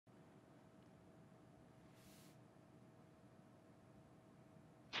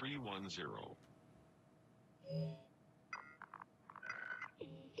310.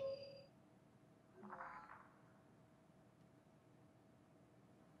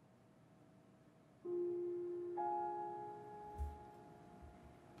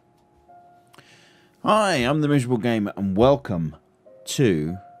 Hi, I'm the Miserable Gamer, and welcome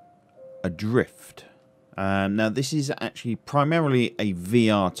to Adrift. Now, this is actually primarily a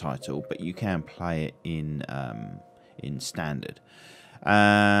VR title, but you can play it in standard.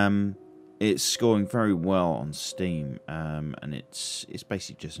 It's scoring very well on Steam, and it's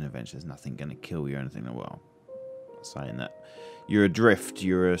basically just an adventure. There's nothing going to kill you or anything. Well, I'm saying that. You're adrift.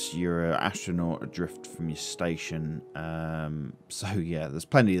 You're an astronaut adrift from your station. So yeah, there's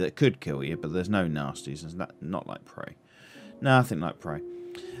plenty that could kill you, but there's no nasties. There's not like Prey. Nothing like Prey.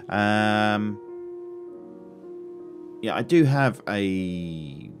 Yeah, I do have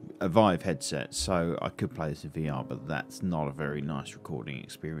a Vive headset, so I could play this in VR, but that's not a very nice recording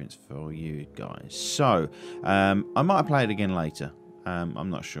experience for you guys. So I might play it again later. I'm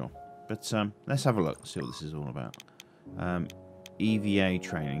not sure, but let's have a look. See what this is all about. EVA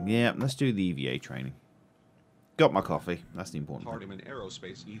training. Yeah, let's do the EVA training. Got my coffee. That's the important thing. Hardiman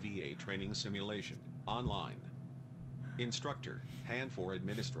Aerospace EVA Training Simulation. Online. Instructor. Han4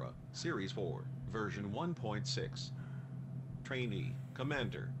 Administra. Series 4. Version 1.6. Trainee.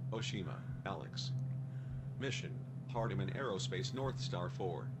 Commander. Oshima. Alex. Mission. Hardiman Aerospace North Star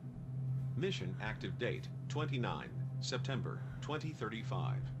 4. Mission active date. 29. September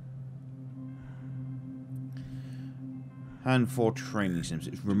 2035. Han4 training sims.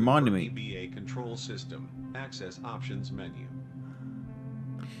 It's reminding me. EVA control system. Access options menu.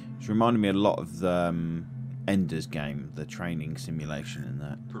 It's reminding me a lot of the Ender's game, the training simulation in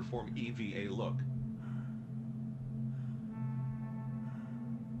that. Perform EVA look.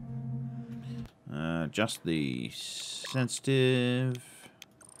 Just the sensitive.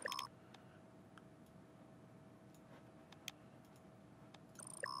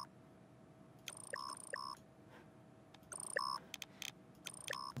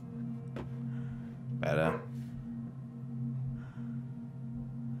 Better.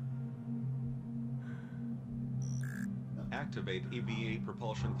 Activate EVA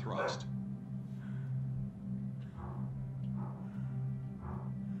propulsion thrust.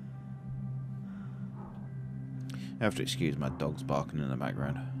 I have to excuse my dog's barking in the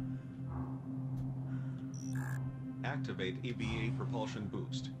background. Activate EVA propulsion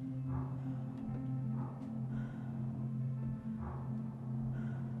boost.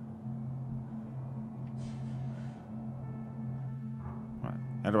 Right.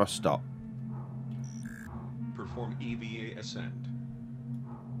 How do I stop? Perform EVA ascent.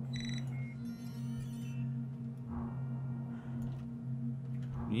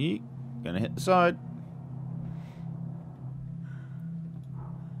 Yeet. Gonna hit the side.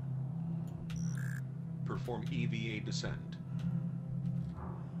 Perform EVA descent.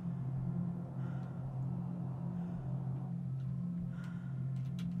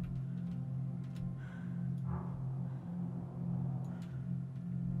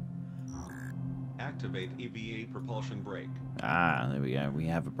 Activate EVA propulsion brake. Ah, there we go. We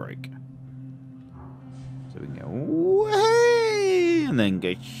have a brake. So we can go way and then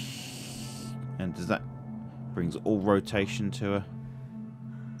go. And does that brings all rotation to her?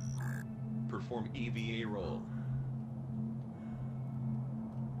 Perform EVA roll.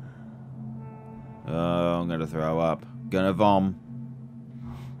 Oh, I'm gonna throw up. Gonna vom.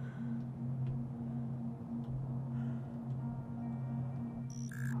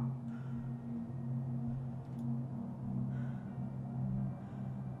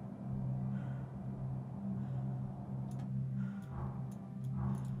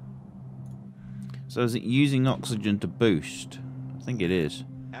 So is it using oxygen to boost? I think it is.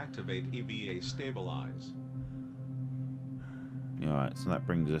 Activate EVA stabilize. Alright, so that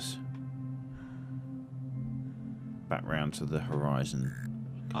brings us back round to the horizon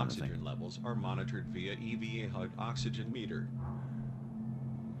kind of Oxygen thing. levels are monitored via EVA HUD oxygen meter.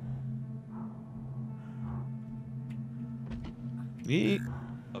 Yeah.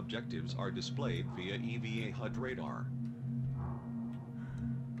 Objectives are displayed via EVA HUD radar.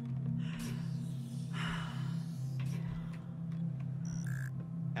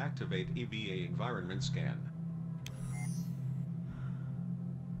 Activate EVA environment scan.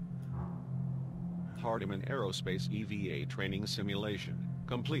 Hardiman Aerospace EVA training simulation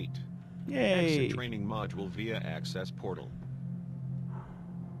complete. Yay! Exit training module via access portal.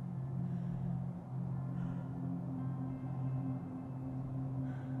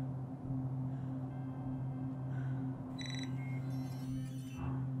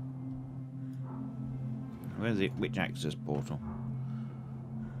 Where's it? Which access portal?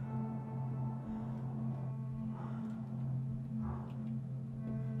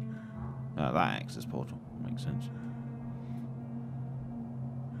 access portal. Makes sense.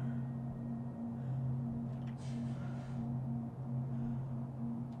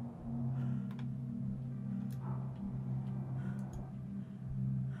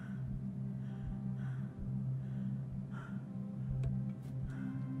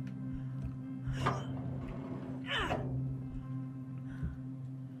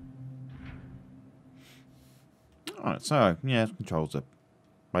 Alright, so, yeah, controls are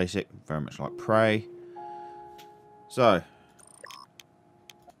basic, very much like Prey. So, let's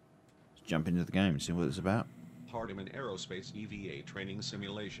jump into the game and see what it's about. Hardiman Aerospace EVA Training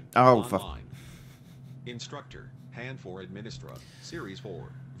Simulation. Oh, Online. Instructor, Han4 Administra, Series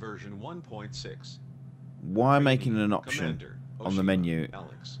 4, version 1.6. Why making an option Commander, on the Oshima, menu?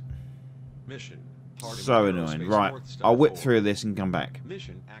 Alex. Mission. Hardiman So annoying. Aerospace Right, North Star I'll whip 4. through this and come back.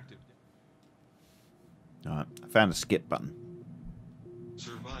 Mission active. Alright, I found a skip button.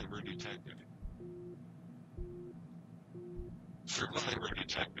 Survivor detected. Survivor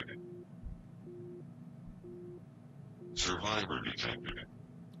detected. Survivor detected.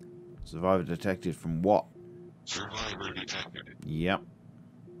 Survivor detected from what? Survivor detected. Yep.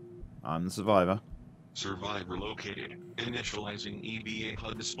 I'm the survivor. Survivor located. Initializing EVA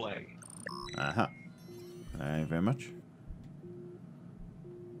HUD display. Uh-huh. Thank you very much.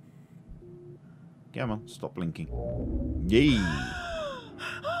 Come on, stop blinking. Yee!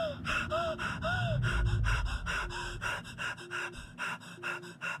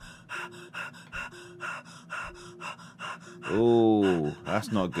 Oh,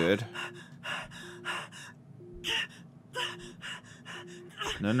 that's not good.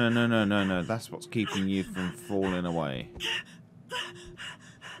 No, no, no, no, no, no. That's what's keeping you from falling away.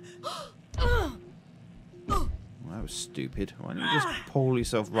 Well, that was stupid. Why don't you just pull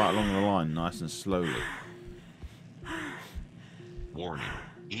yourself right along the line nice and slowly? Warning.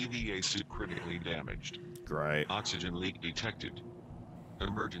 EVA suit critically damaged. Great. Oxygen leak detected.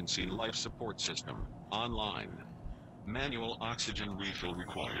 Emergency life support system online. Manual oxygen refill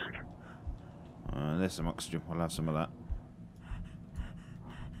required. There's some oxygen. We'll have some of that.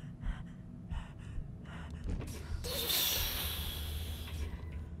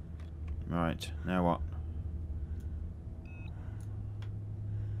 Right, now what?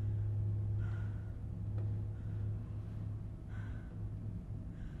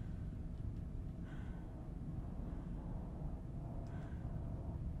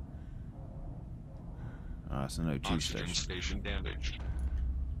 Ah, it's an O2 Oxygen station. station damaged.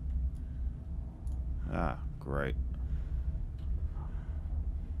 Ah, great.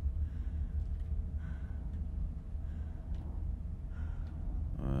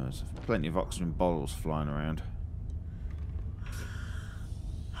 There's plenty of oxygen bottles flying around.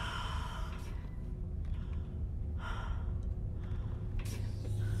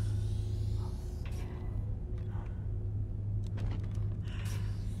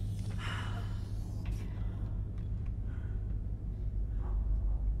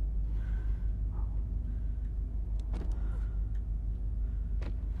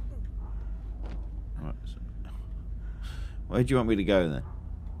 Right. Where do you want me to go then?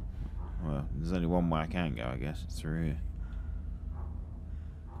 Well, there's only one way I can go, I guess. It's through here.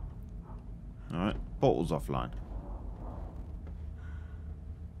 Alright, portal's offline.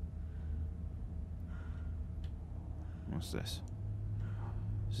 What's this?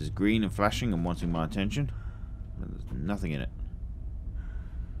 This is green and flashing and wanting my attention. But there's nothing in it.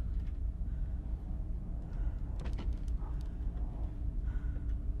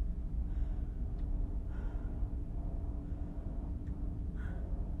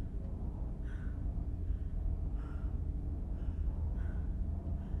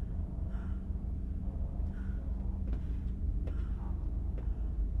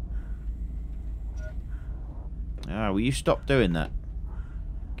 Ah, will you stop doing that?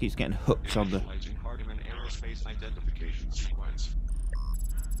 Keeps getting hooked on the... Initializing Hardiman Aerospace identification sequence.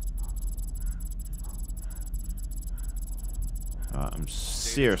 Alright, I'm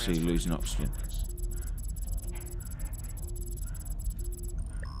seriously losing oxygen.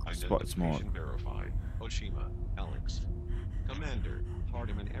 Spot smart. Identification verified. Oshima, Alex. Commander,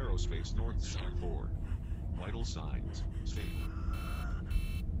 Hardiman Aerospace North Star 4. Vital signs, stable.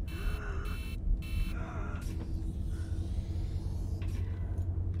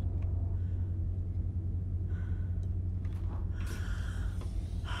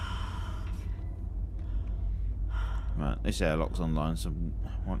 Right, this airlock's online, so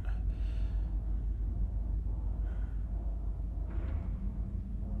what?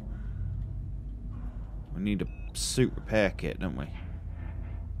 We need a suit repair kit, don't we?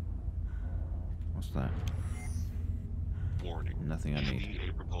 What's that? Warning. Nothing I need.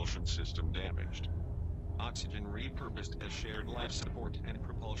 EVA propulsion system damaged. Oxygen repurposed as shared life support and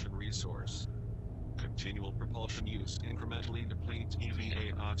propulsion resource. Continual propulsion use incrementally depletes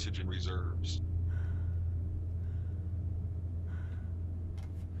EVA oxygen reserves.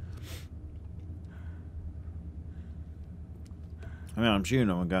 I mean, I'm assuming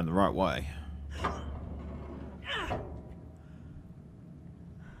I'm going the right way.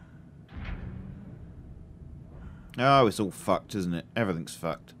 Oh, it's all fucked, isn't it? Everything's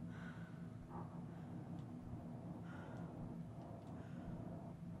fucked.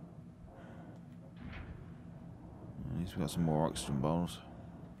 At least we've got some more oxygen bottles.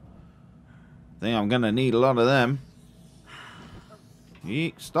 I think I'm going to need a lot of them.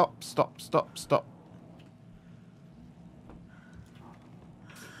 Yeet, stop, stop, stop, stop.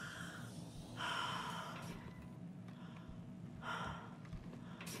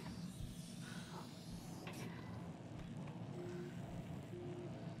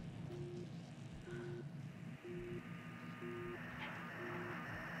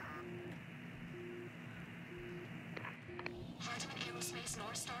 Aerospace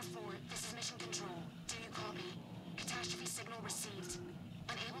North Star 4, this is Mission Control. Do you copy? Catastrophe signal received.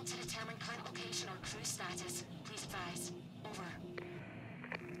 Unable to determine current location or crew status. Please advise. Over.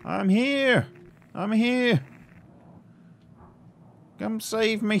 I'm here. I'm here. Come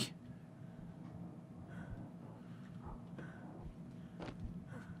save me.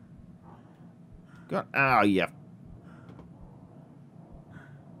 God, oh, yeah.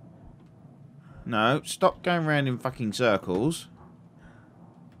 No, stop going around in fucking circles.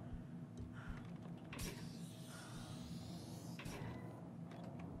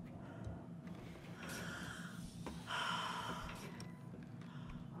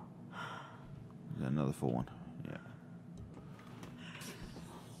 Another full one. Yeah.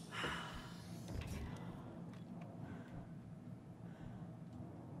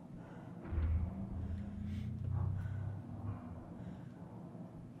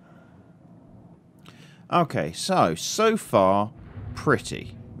 Okay, so far,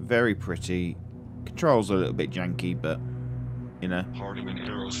 pretty. Very pretty. Controls are a little bit janky, but, you know. Hardiman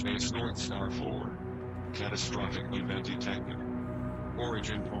Aerospace North Star 4. Catastrophic event detected.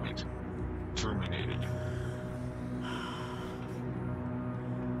 Origin point. Terminated.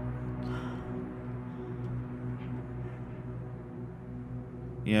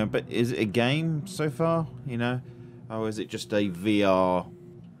 Yeah, but is it a game so far, you know? Or is it just a VR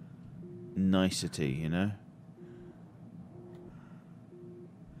nicety, you know?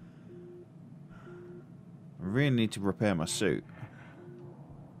 I really need to repair my suit.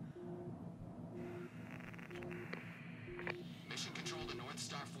 Mission Control to North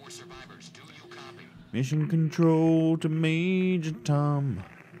Star 4 survivors. Do you copy? Mission control to Major Tom.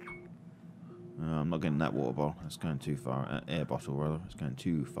 I'm not getting that water bottle. It's going too far. Air bottle, rather. It's going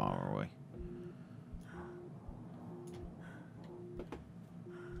too far away.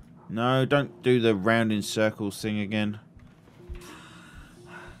 No, don't do the round in circles thing again.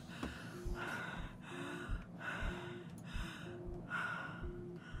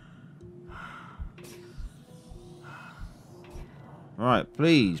 Right,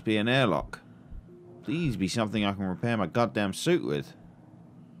 please be an airlock. Please be something I can repair my goddamn suit with.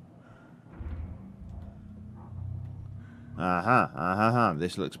 Aha,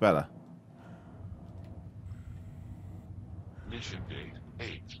 this looks better. Mission date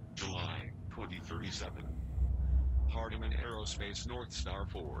 8 July 2037. Hardiman Aerospace North Star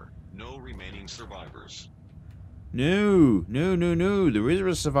 4. No remaining survivors. No, there is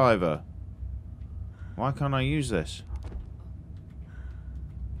a survivor. Why can't I use this?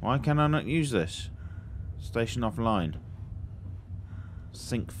 Why can I not use this? Station offline.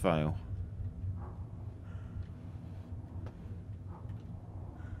 Sync fail.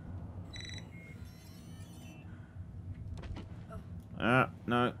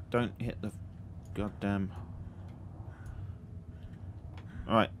 No, don't hit the goddamn...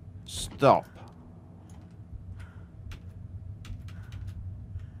 Alright, stop.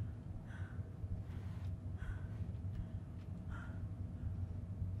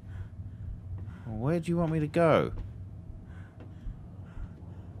 Where do you want me to go?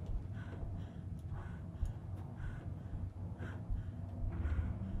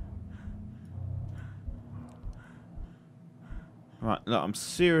 Right, look, I'm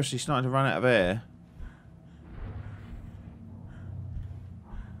seriously starting to run out of air.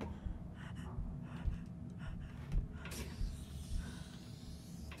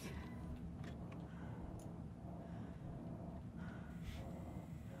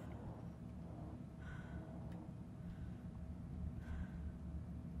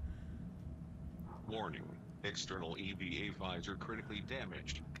 Warning. External EVA visor critically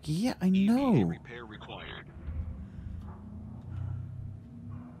damaged. Yeah, I EVA know. repair required.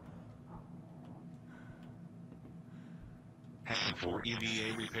 Heading for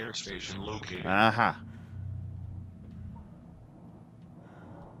EVA repair station located. Aha.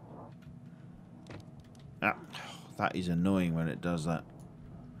 Ah, that is annoying when it does that.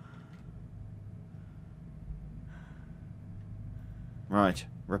 Right,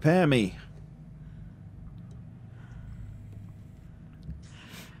 repair me.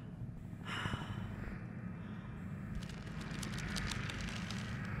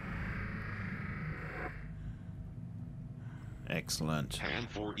 Excellent. Hand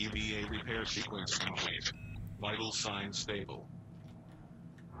for EVA repair sequence complete. Vital signs stable.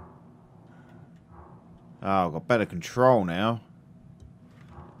 Oh, I've got better control now.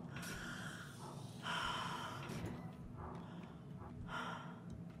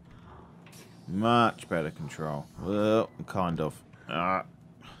 Much better control. Well, kind of. Ah.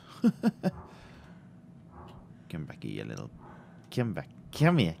 Come back here, you little... Come back.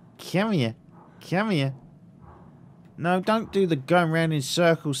 Come here. Come here. Come here. No, don't do the going round in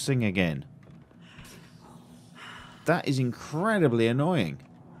circles thing again. That is incredibly annoying.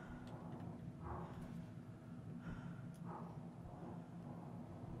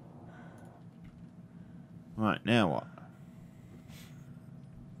 Right, now what?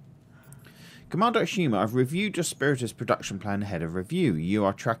 Commander Ashima, I've reviewed your Spiritus production plan ahead of review. You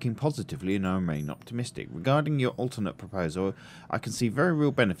are tracking positively and I remain optimistic. Regarding your alternate proposal, I can see very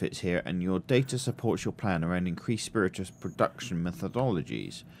real benefits here and your data supports your plan around increased Spiritus production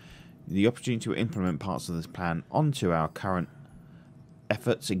methodologies. The opportunity to implement parts of this plan onto our current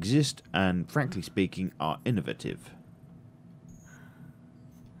efforts exist and, frankly speaking, are innovative.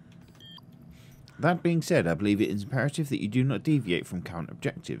 That being said, I believe it is imperative that you do not deviate from current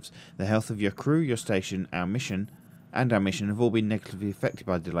objectives. The health of your crew, your station, our mission have all been negatively affected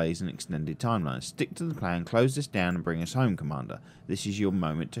by delays and extended timelines. Stick to the plan, close this down and bring us home, Commander. This is your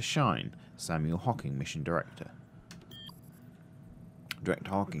moment to shine. Samuel Hocking, Mission Director.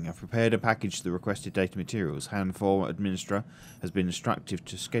 Director Hocking, I've prepared and packaged the requested data materials. Hand 4 Administrator has been instructed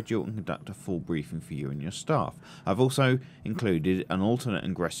to schedule and conduct a full briefing for you and your staff. I've also included an alternate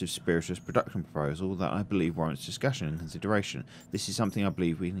and aggressive Spiritus production proposal that I believe warrants discussion and consideration. This is something I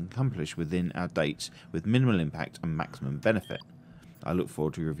believe we can accomplish within our dates with minimal impact and maximum benefit. I look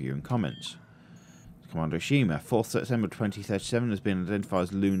forward to reviewing comments. Commander Ashima, 4th September 2037 has been identified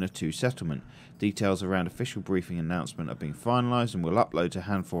as Luna 2 settlement. Details around official briefing announcement are being finalised and will upload to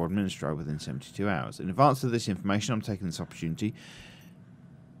Hand 4 Administrator within 72 hours. In advance of this information, I'm taking this opportunity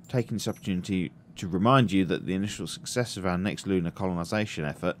to remind you that the initial success of our next lunar colonisation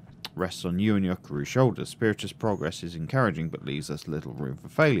effort rests on you and your crew's shoulders. Spiritus progress is encouraging but leaves us little room for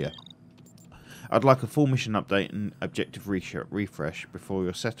failure. I'd like a full mission update and objective refresh before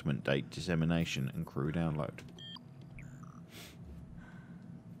your settlement date, dissemination and crew download.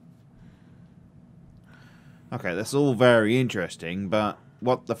 Okay, that's all very interesting, but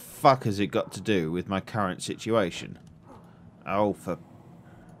what the fuck has it got to do with my current situation? Oh, for...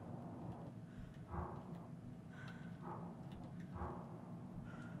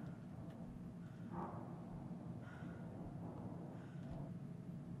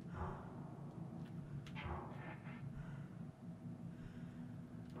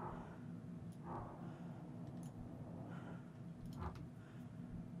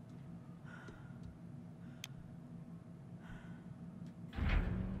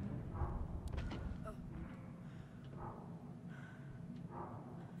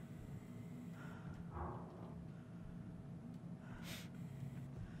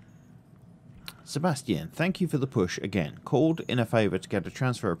 Sebastian, thank you for the push again. Called in a favour to get a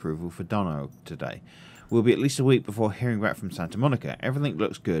transfer approval for Dono today. We'll be at least a week before hearing back from Santa Monica. Everything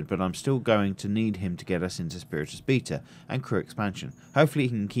looks good, but I'm still going to need him to get us into Spiritus Beta and crew expansion. Hopefully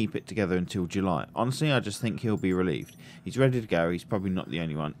he can keep it together until July. Honestly, I just think he'll be relieved. He's ready to go. He's probably not the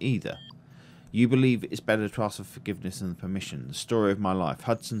only one either. You believe it's better to ask for forgiveness than permission. The story of my life.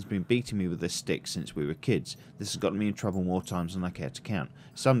 Hudson's been beating me with this stick since we were kids. This has gotten me in trouble more times than I care to count.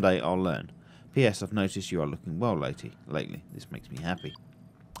 Someday I'll learn. P.S. I've noticed you are looking well lately. This makes me happy.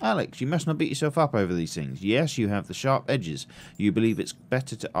 Alex, you must not beat yourself up over these things. Yes, you have the sharp edges. You believe it's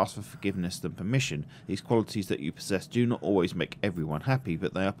better to ask for forgiveness than permission. These qualities that you possess do not always make everyone happy,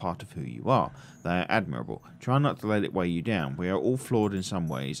 but they are part of who you are. They are admirable. Try not to let it weigh you down. We are all flawed in some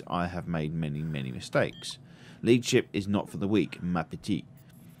ways. I have made many, many mistakes. Leadership is not for the weak, ma petite.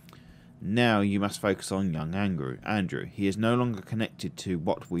 Now you must focus on young Andrew. He is no longer connected to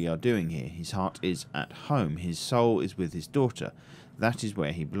what we are doing here. His heart is at home. His soul is with his daughter. That is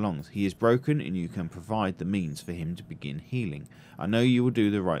where he belongs. He is broken, and you can provide the means for him to begin healing. I know you will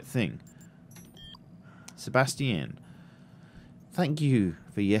do the right thing. Sebastian, thank you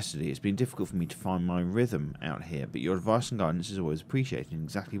for yesterday. It's been difficult for me to find my rhythm out here, but your advice and guidance is always appreciated and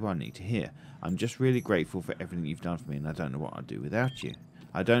exactly what I need to hear. I'm just really grateful for everything you've done for me, and I don't know what I'd do without you.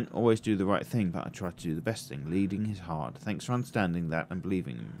 I don't always do the right thing, but I try to do the best thing. Leading is hard. Thanks for understanding that and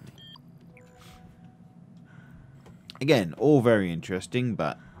believing in me. Again, all very interesting,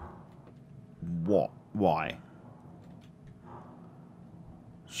 but what? Why?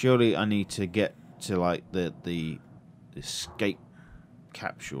 Surely I need to get to like the escape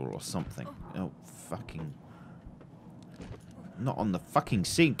capsule or something. Oh, fucking... Not on the fucking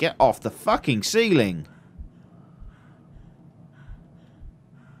ceiling. Get off the fucking ceiling!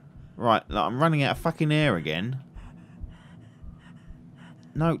 Right, look, I'm running out of fucking air again.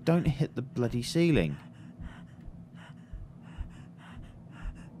 No, don't hit the bloody ceiling.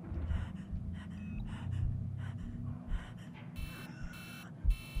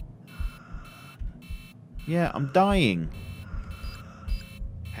 Yeah, I'm dying.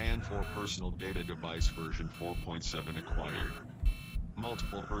 Hand for personal data device version 4.7 acquired.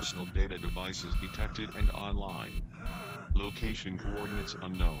 Multiple personal data devices detected and online. Location coordinates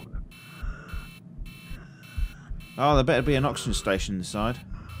unknown. Oh, there better be an oxygen station inside.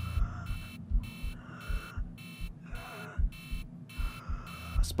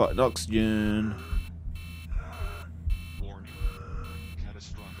 Spotted oxygen. Warning.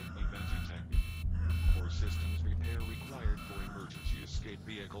 Catastrophic event detected. Core systems repair required for emergency escape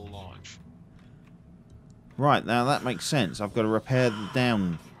vehicle launch. Right, now that makes sense. I've got to repair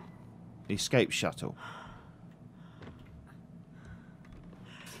the escape shuttle.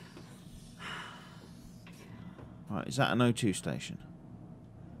 Right, is that an O2 station?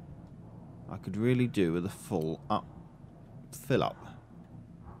 I could really do with a full fill up.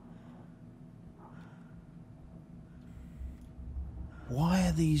 Why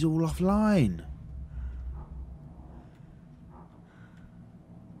are these all offline?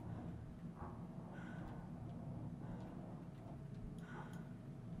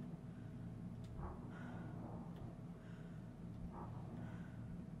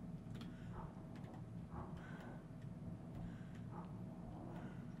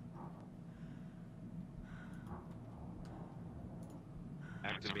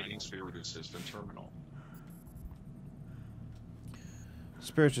 Activating Spiritus System Terminal.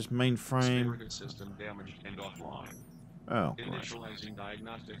 Spiritus mainframe. Spiritus System damaged and offline. Oh, right. Initializing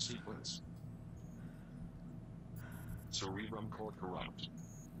diagnostic sequence. Cerebrum core corrupt.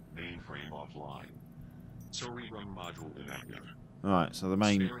 Mainframe offline. Cerebrum module inactive. Right, so the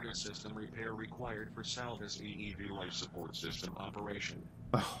main... Spiritus System repair required for Salvis EEV life support system operation.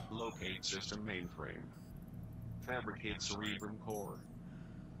 Oh. Locate system mainframe. Fabricate cerebrum core.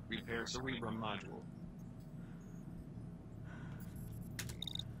 Repair cerebrum module.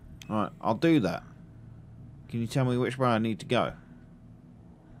 Right, I'll do that. Can you tell me which way I need to go?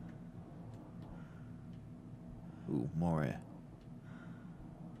 Ooh, more air.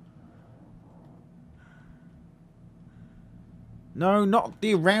 No, not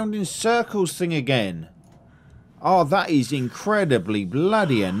the round in circles thing again. Oh, that is incredibly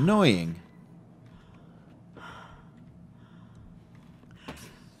bloody annoying.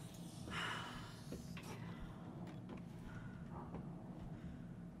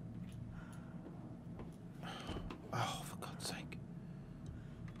 Oh, for God's sake.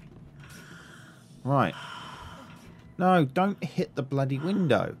 Right. No, don't hit the bloody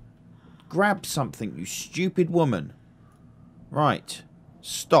window. Grab something, you stupid woman. Right.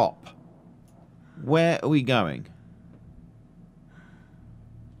 Stop. Where are we going?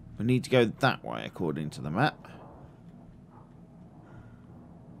 We need to go that way according to the map.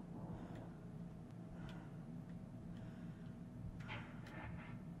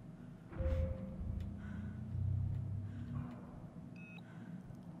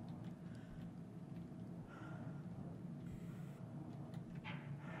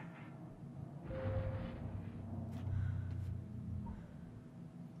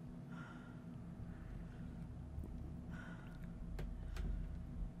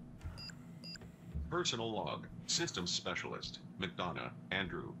 Personal log. Systems specialist. McDonough,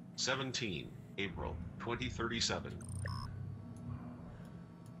 Andrew. 17. April 2037.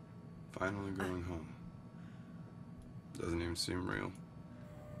 Finally going home. Doesn't even seem real.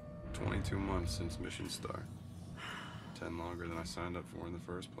 22 months since mission start. 10 longer than I signed up for in the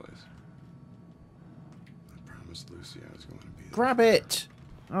first place. I promised Lucy I was going to be there. Grab it!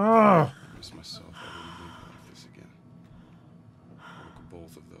 Oh! I promised myself I wouldn't leave like this again. Broke a bowl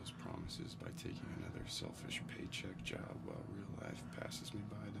both of those promises by taking another selfish paycheck job while real life passes me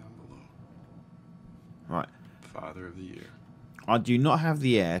by down below. Right. Father of the Year. I do not have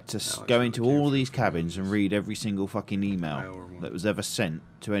the air to go really into came all for these the cabins and promises. read every single fucking I email owe her one. that was ever sent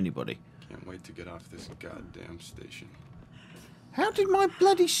to anybody. Can't wait to get off this goddamn station. How did my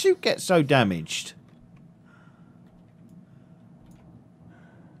bloody suit get so damaged?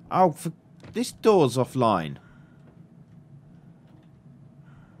 Oh, this door's offline.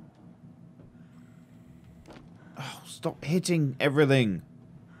 Oh, stop hitting everything.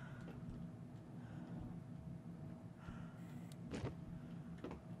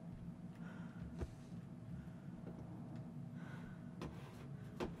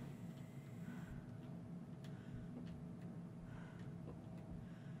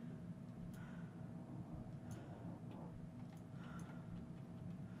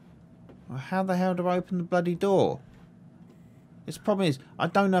 Well, how the hell do I open the bloody door? This problem is, I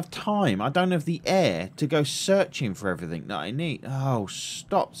don't have time. I don't have the air to go searching for everything that I need. Oh,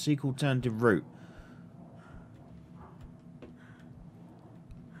 stop. Seek alternative route.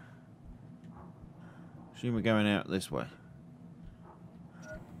 Assume we're going out this way.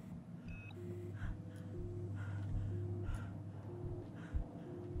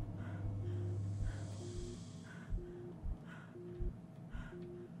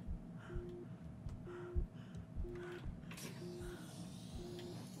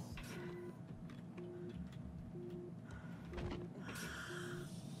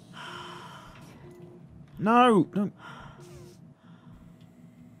 No, no.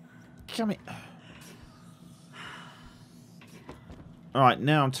 Come here. Alright,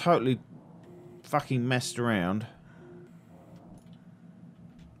 now I'm totally fucking messed around.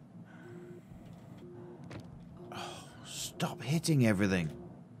 Oh, stop hitting everything.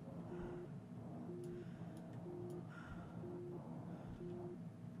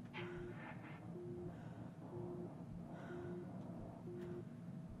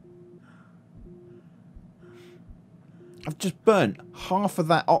 I've just burnt half of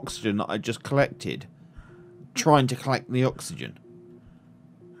that oxygen that I just collected trying to collect the oxygen.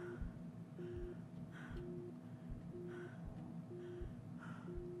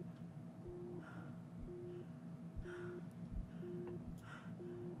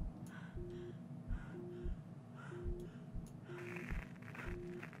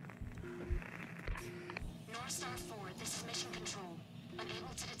 North Star 4, this is Mission Control.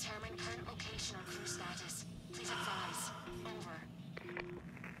 Unable to determine current location or crew status. Please advise. Over.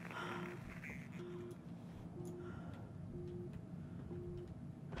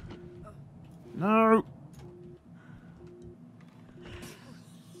 No.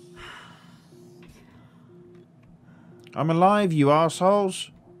 I'm alive, you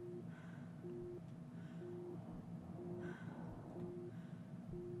assholes.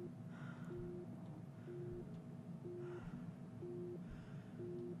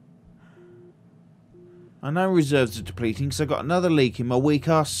 I know reserves are depleting because I got another leak in my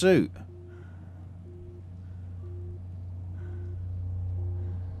weak-ass suit.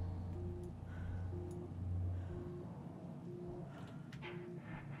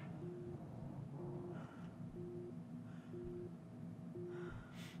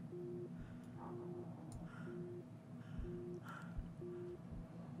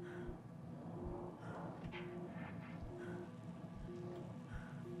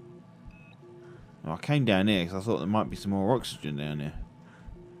 Well, I came down here because I thought there might be some more oxygen down here.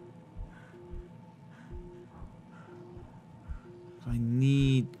 I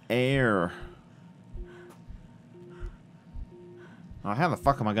need air. Now, how the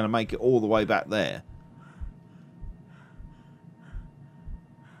fuck am I going to make it all the way back there?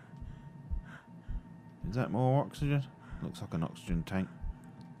 Is that more oxygen? Looks like an oxygen tank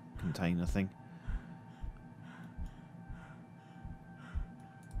container thing.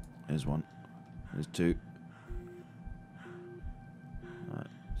 There's one. There's two. Right.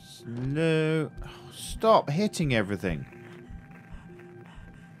 Slow. Oh, stop hitting everything.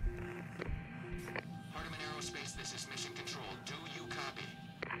 Hardeman Aerospace, this is Mission Control. Do you copy?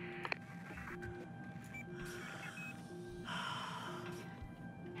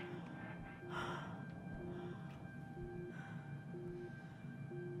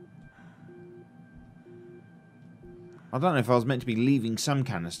 I don't know if I was meant to be leaving some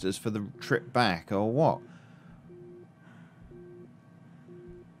canisters for the trip back or what.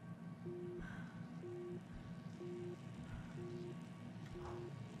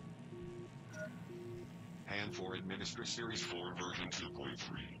 Hand for Administer Series 4 version 2.3.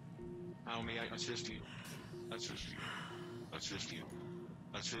 How may I assist you? Assist you. Assist you.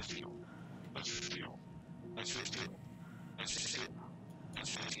 Assist you. Assist you. Assist you. Assist you.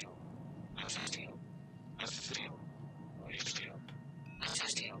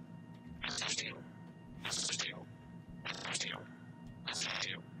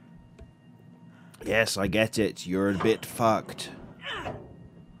 Yes, I get it. You're a bit fucked.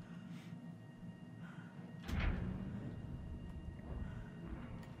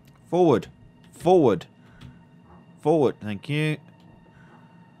 Forward. Forward. Forward. Thank you.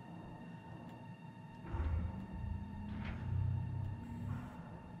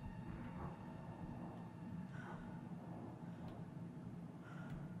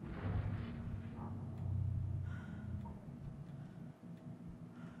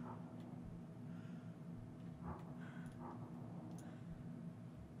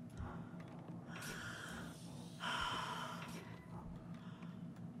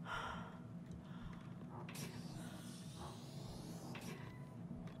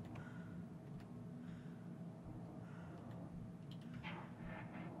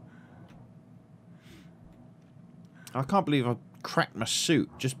 I can't believe I cracked my suit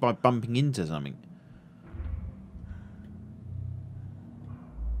just by bumping into something.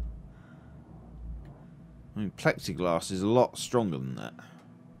 I mean, plexiglass is a lot stronger than that.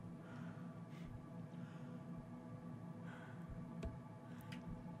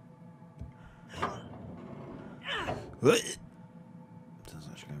 Sounds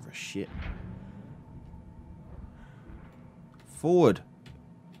like she's going for a shit. Forward.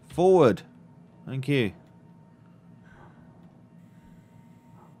 Forward. Thank you.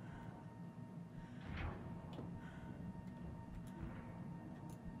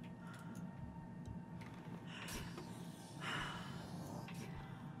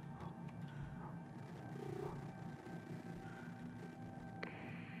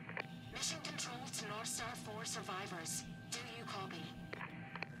 Mission control to North Star 4 survivors. Do you copy?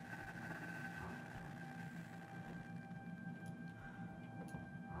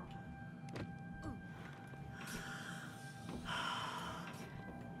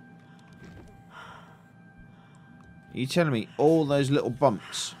 Are you telling me all those little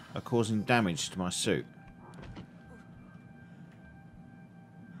bumps are causing damage to my suit?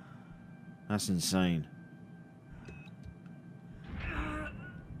 That's insane.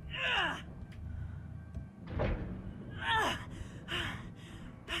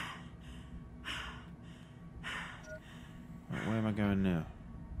 Right, where am I going now?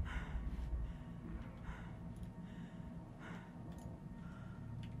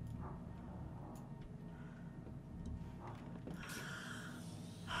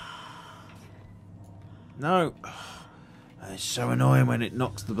 No. It's so annoying when it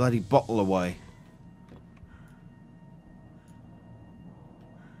knocks the bloody bottle away.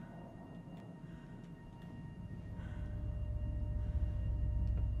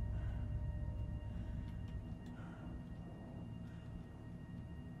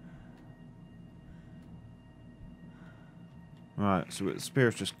 Right, so we're at the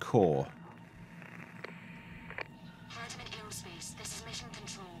Spiritus core. Hardeman Aerospace, this is mission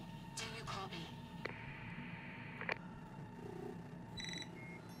control. Do you copy?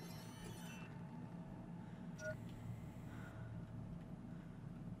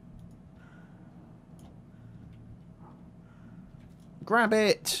 Grab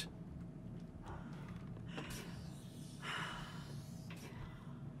it!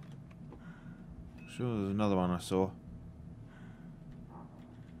 Sure, there's another one I saw.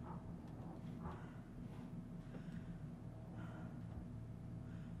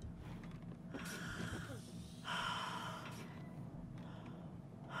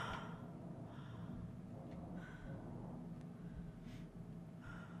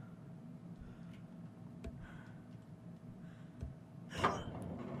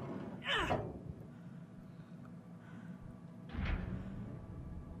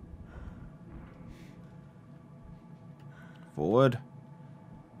 Forward.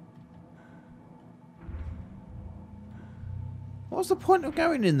 What's the point of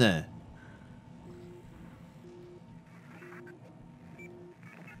going in there?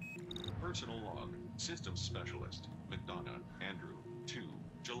 Personal log. Systems Specialist. McDonough, Andrew. 2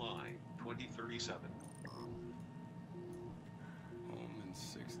 July 2037. Home in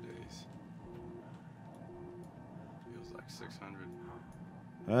 6 days. Feels like 600.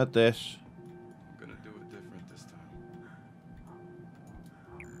 Heard this. I'm gonna do it different this time.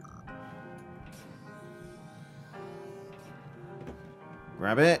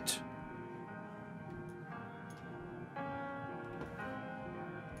 Grab it.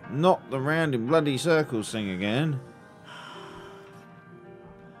 Not the round in bloody circles thing again.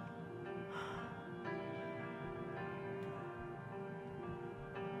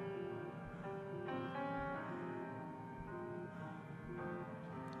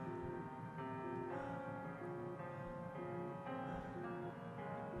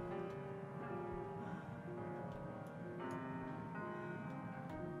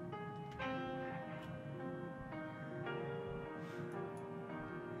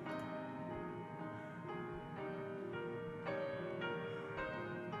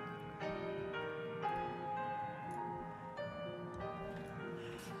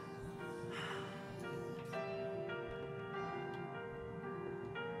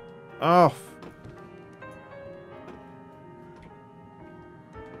 off.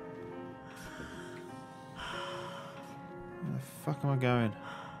 Where the fuck am I going?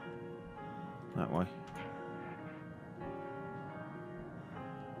 That way.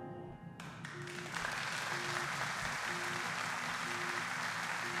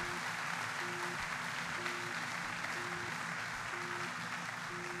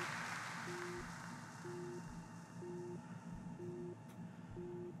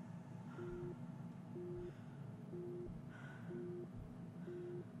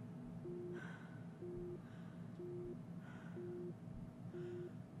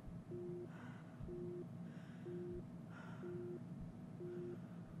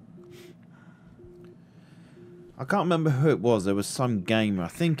 I can't remember who it was. There was some gamer, I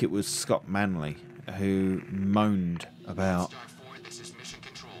think it was Scott Manley, who moaned about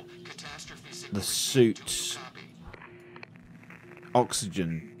the suit's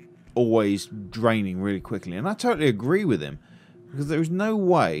oxygen always draining really quickly. And I totally agree with him. Because there is no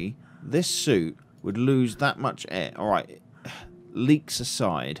way this suit would lose that much air. Alright, leaks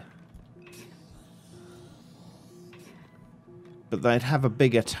aside. But they'd have a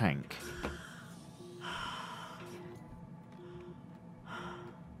bigger tank.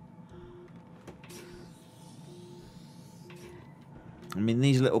 I mean,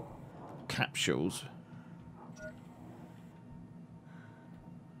 these little capsules.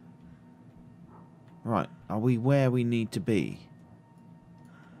 Right, are we where we need to be?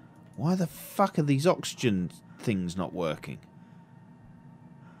 Why the fuck are these oxygen things not working?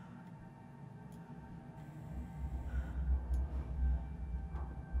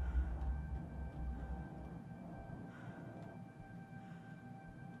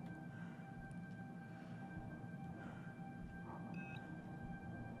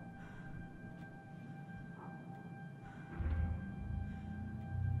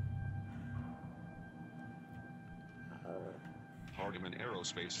 Hardiman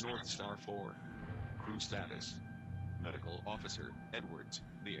Aerospace North Star 4. Crew status. Medical Officer, Edwards,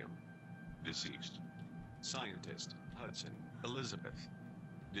 Liam. Deceased. Scientist, Hudson, Elizabeth.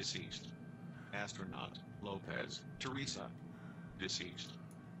 Deceased. Astronaut, Lopez, Teresa. Deceased.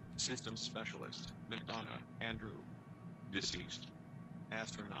 Systems Specialist, McDonough, Andrew. Deceased.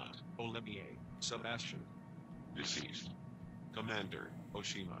 Astronaut, Olivier, Sebastian. Deceased. Commander,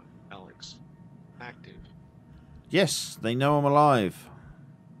 Oshima, Alex. Active. Yes, they know I'm alive.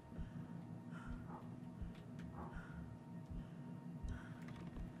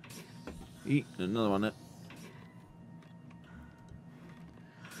 Eat another one there.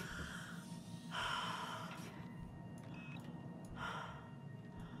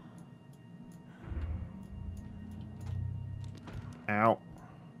 Ow.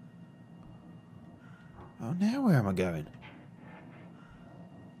 Oh, now where am I going?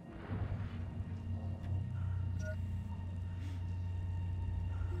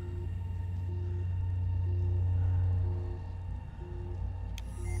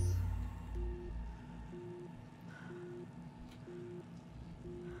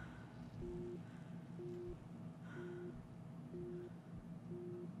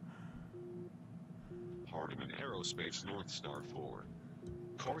 Hardiman Aerospace North Star 4.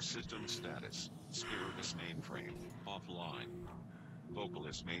 Core system status. Spiritus mainframe, offline.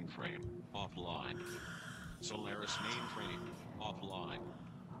 Vocalist mainframe, offline. Solaris mainframe, offline.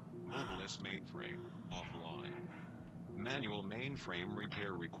 Mobilis mainframe, offline. Manual mainframe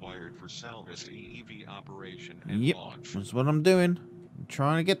repair required for Salvis EEV operation and Yep, launch. that's what I'm doing. I'm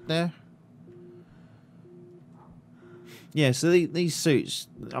trying to get there. Yeah, so these suits,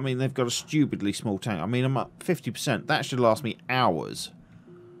 I mean, they've got a stupidly small tank. I mean, I'm at 50%. That should last me hours.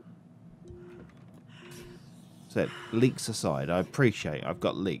 So, leaks aside, I appreciate I've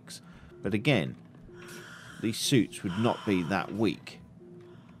got leaks. But again, these suits would not be that weak.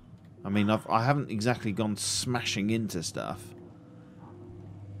 I mean, I haven't exactly gone smashing into stuff.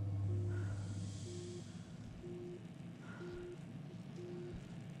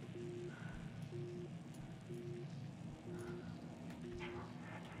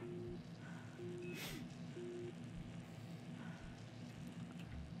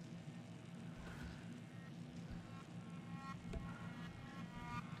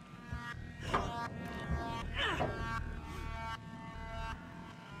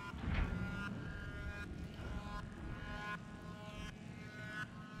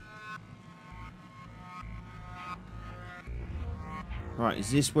 Right,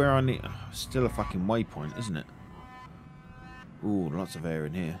 is this where I need... Oh, still a fucking waypoint, isn't it? Ooh, lots of air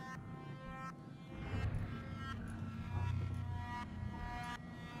in here.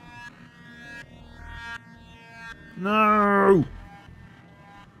 No!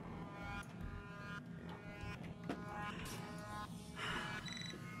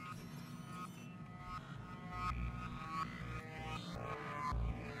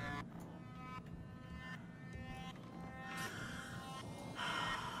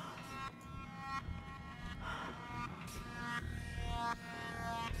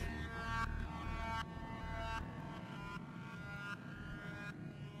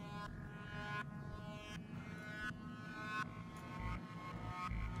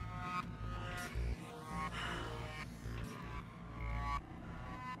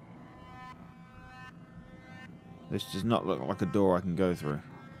 This does not look like a door I can go through.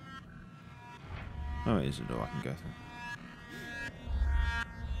 Oh, it is a door I can go through.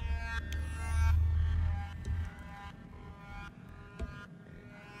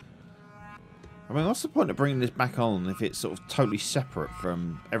 I mean, what's the point of bringing this back on if it's sort of totally separate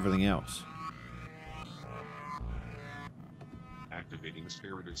from everything else? Activating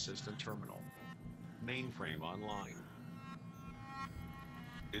Spirit Assistant Terminal. Mainframe online.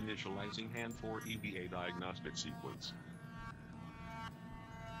 Initializing hand 4 EVA diagnostic sequence.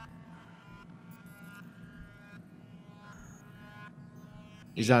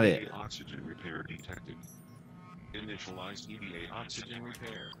 Is that it? EVA oxygen repair detected. Initialize EVA oxygen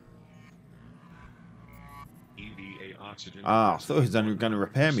repair. EVA oxygen. Ah, I thought he was only going to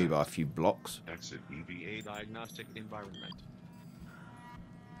repair me by a few blocks. Exit EVA diagnostic environment.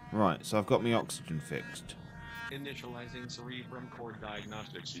 Right, so I've got my oxygen fixed. Initializing cerebrum core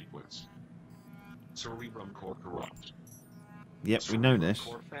diagnostic sequence. Cerebrum core corrupt. Yep, we know Cerebrum this.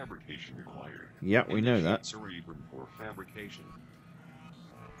 core fabrication required. Yep, we know that. Cerebrum core fabrication.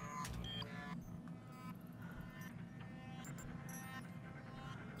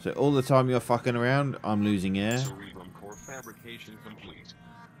 So all the time you're fucking around, I'm losing air. Cerebrum core fabrication complete.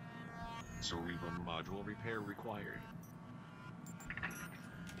 Cerebrum module repair required.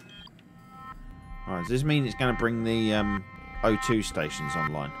 Alright, does this mean it's going to bring the O2 stations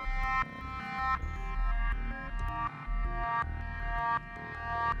online?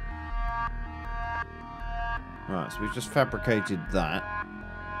 Right, so we've just fabricated that.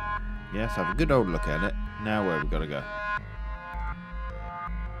 Yes, have a good old look at it. Now where we've got to go.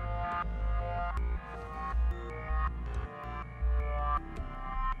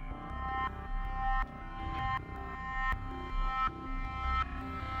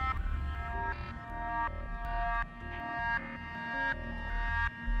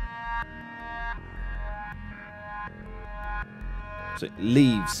 So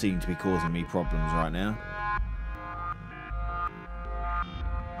leaves seem to be causing me problems right now.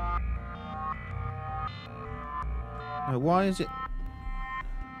 Now, why is it...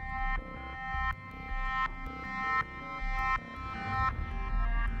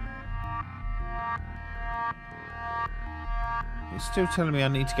 It's still telling me I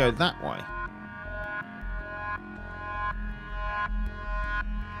need to go that way.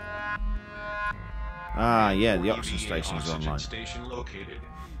 Ah, yeah, the oxygen station's online. Station located.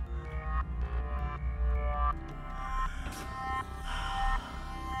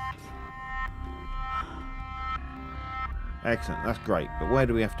 Excellent, that's great. But where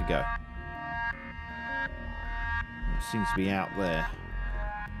do we have to go? It seems to be out there.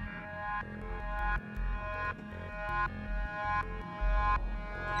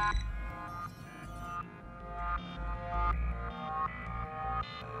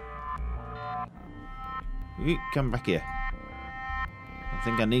 You come back here. I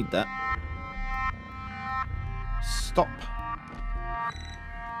think I need that. Stop.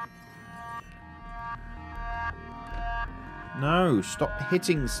 No, stop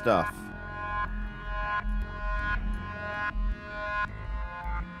hitting stuff.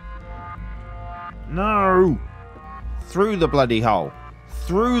 No! Through the bloody hole.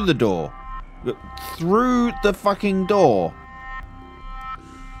 Through the door. Through the fucking door.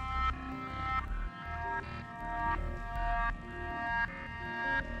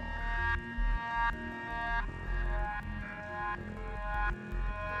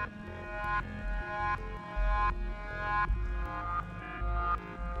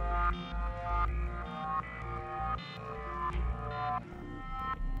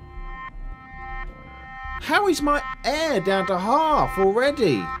 How is my air down to half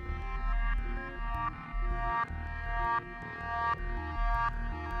already?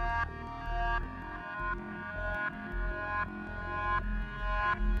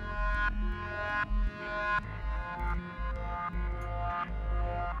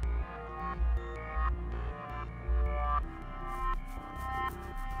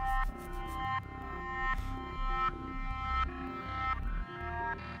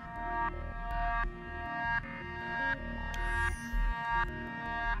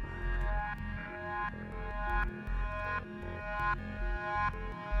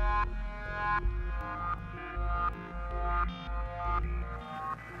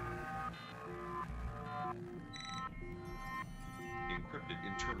 Encrypted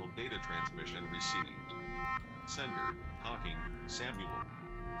internal data transmission received. Sender, Hawking, Samuel.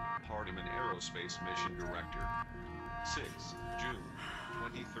 Hardiman Aerospace Mission Director. 6 June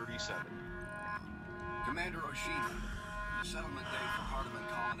 2037. Commander Oshima, the settlement date for Hardiman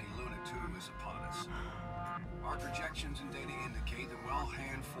Colony Luna 2 is upon us. Our projections and data indicate that while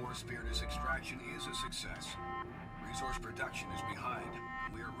Hand 4 Spiritus extraction is a success, resource production is behind.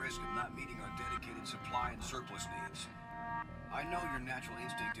 We are at risk of not meeting our dedicated supply and surplus needs. I know your natural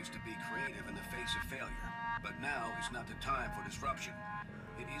instinct is to be creative in the face of failure, but now is not the time for disruption.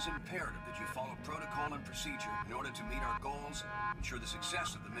 It is imperative that you follow protocol and procedure in order to meet our goals, ensure the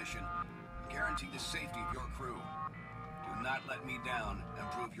success of the mission, and guarantee the safety of your crew. Do not let me down and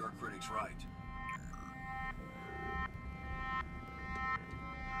prove your critics right.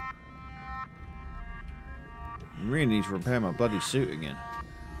 I really need to repair my bloody suit again.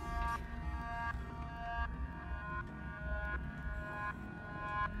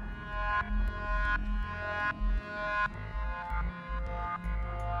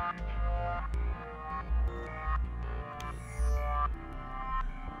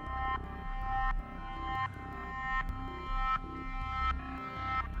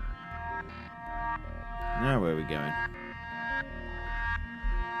 Now where are we going?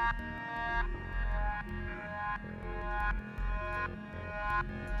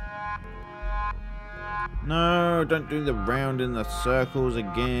 No, don't do the round in the circles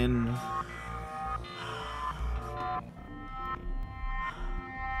again.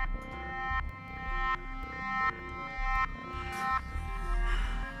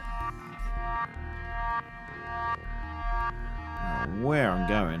 Where I'm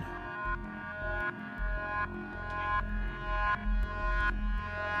going.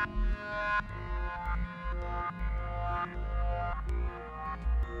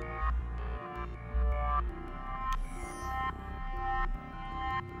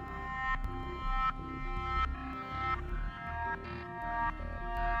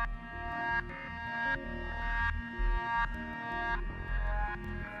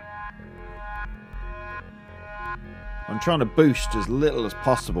 I'm trying to boost as little as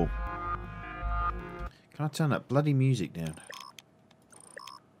possible. Can I turn that bloody music down?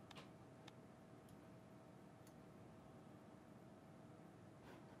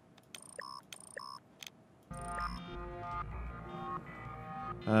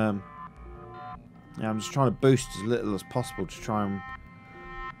 Yeah, I'm just trying to boost as little as possible to try and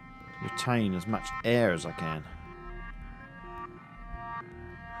retain as much air as I can.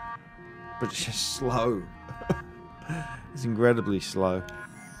 But it's just slow. It's incredibly slow.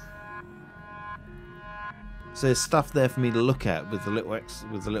 So there's stuff there for me to look at with the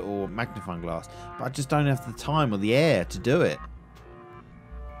little magnifying glass, but I just don't have the time or the air to do it.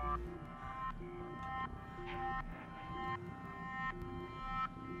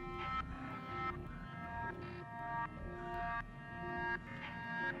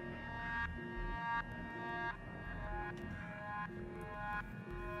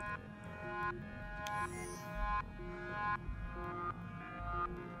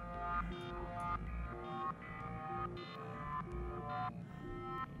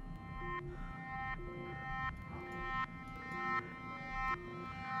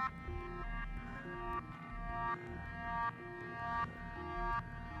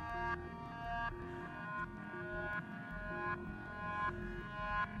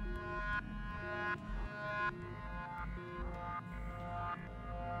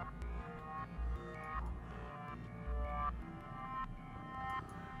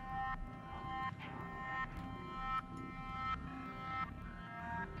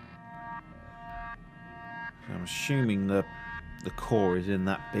 I'm assuming the core is in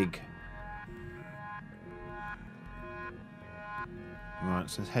that big. Right,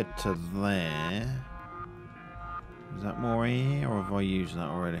 so let's head to there. Is that more air, or have I used that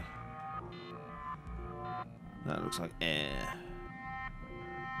already? That looks like air.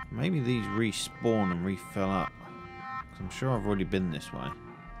 Maybe these respawn and refill up. 'Cause I'm sure I've already been this way.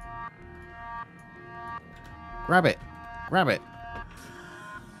 Grab it! Grab it!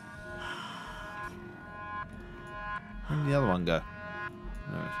 Where did the other one go?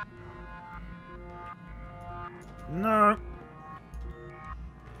 There it is. No!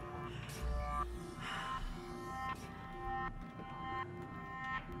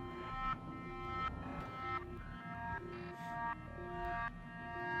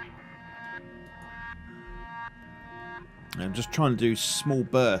 I'm just trying to do small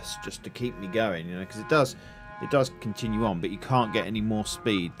bursts just to keep me going, you know, because it does continue on, but you can't get any more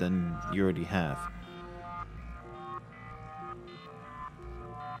speed than you already have.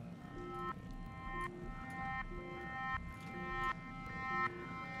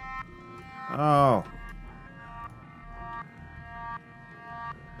 Oh.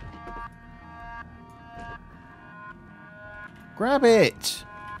 Grab it!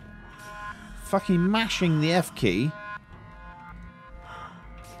 Fucking mashing the F key.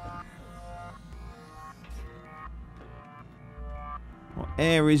 Well,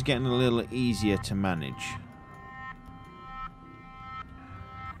 air is getting a little easier to manage.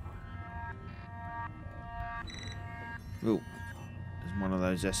 Oh, there's one of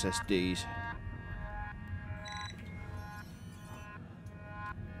those SSDs.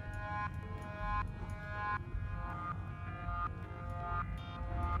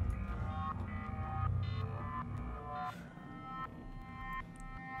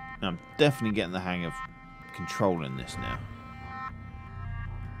 I'm definitely getting the hang of controlling this now.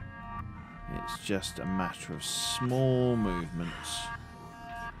 It's just a matter of small movements.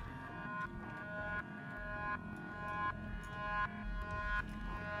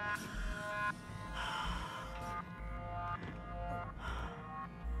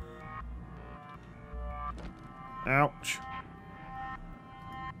 Ouch.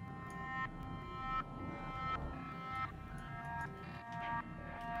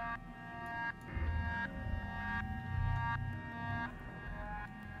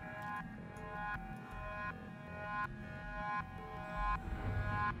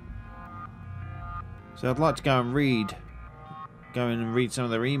 So I'd like to go in and read some of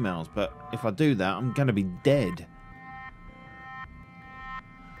their emails, but if I do that, I'm going to be dead.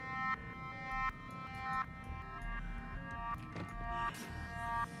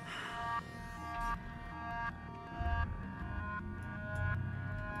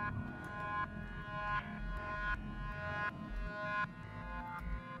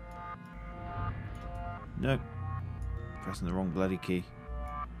 Nope. Pressing the wrong bloody key.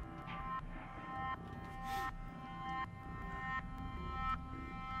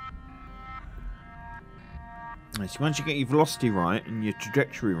 So once you get your velocity right and your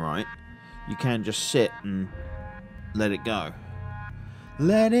trajectory right, you can just sit and let it go.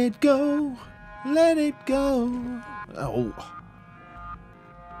 Let it go. Let it go. Oh.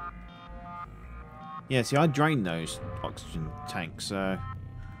 Yeah, see, I drained those oxygen tanks, so...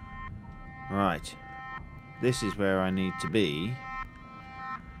 Right. This is where I need to be.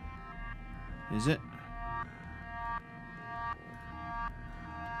 Is it?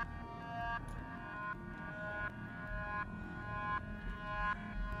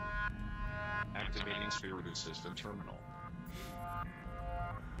 Activating Spirited System Terminal.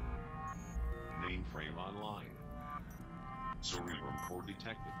 Mainframe online. Cerebrum core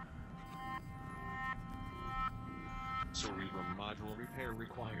detected. Cerebrum module repair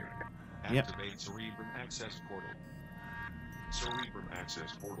required. Yep. Activate Cerebrum access portal. Cerebrum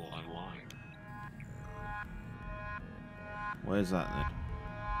access portal online. Where's that then?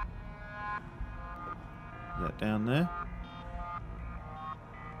 Is that down there?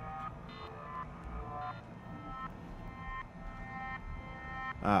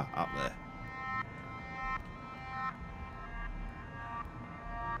 Ah, up there.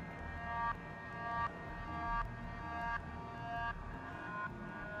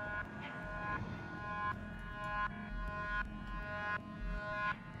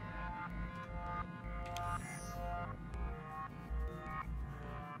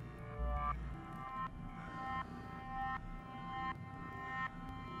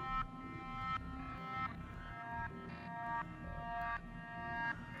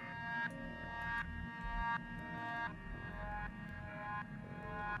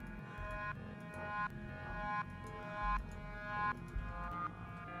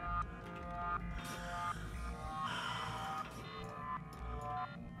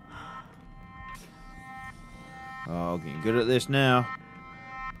 Oh, getting good at this now.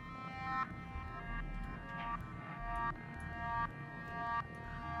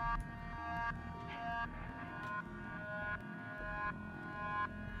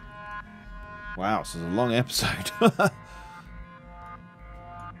 Wow, this is a long episode.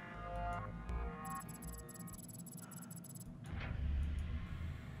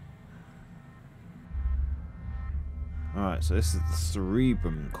 Alright, so this is the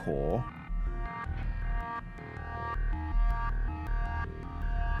cerebrum core.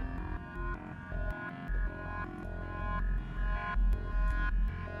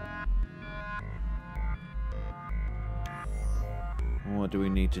 What do we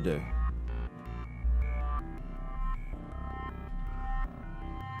need to do?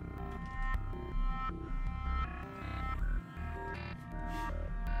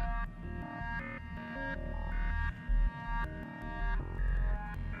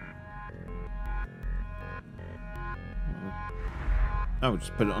 Oh,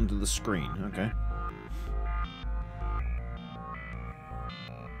 just put it onto the screen. Okay.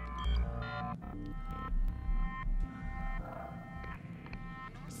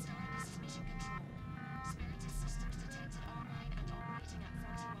 North Star, this is Mission Control. Spirited systems detected online and operating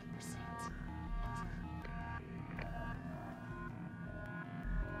at 41%.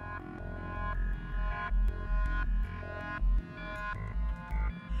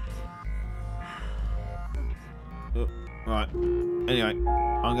 Over. Right. Anyway,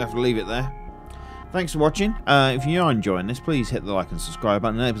 I'm going to have to leave it there. Thanks for watching. If you are enjoying this, please hit the like and subscribe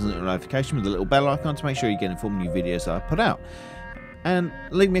button, enable the little notification with the little bell icon to make sure you get informed new videos that I put out. And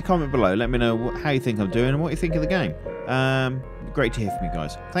leave me a comment below. Let me know how you think I'm doing and what you think of the game. Great to hear from you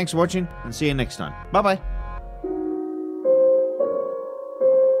guys. Thanks for watching, and see you next time. Bye-bye.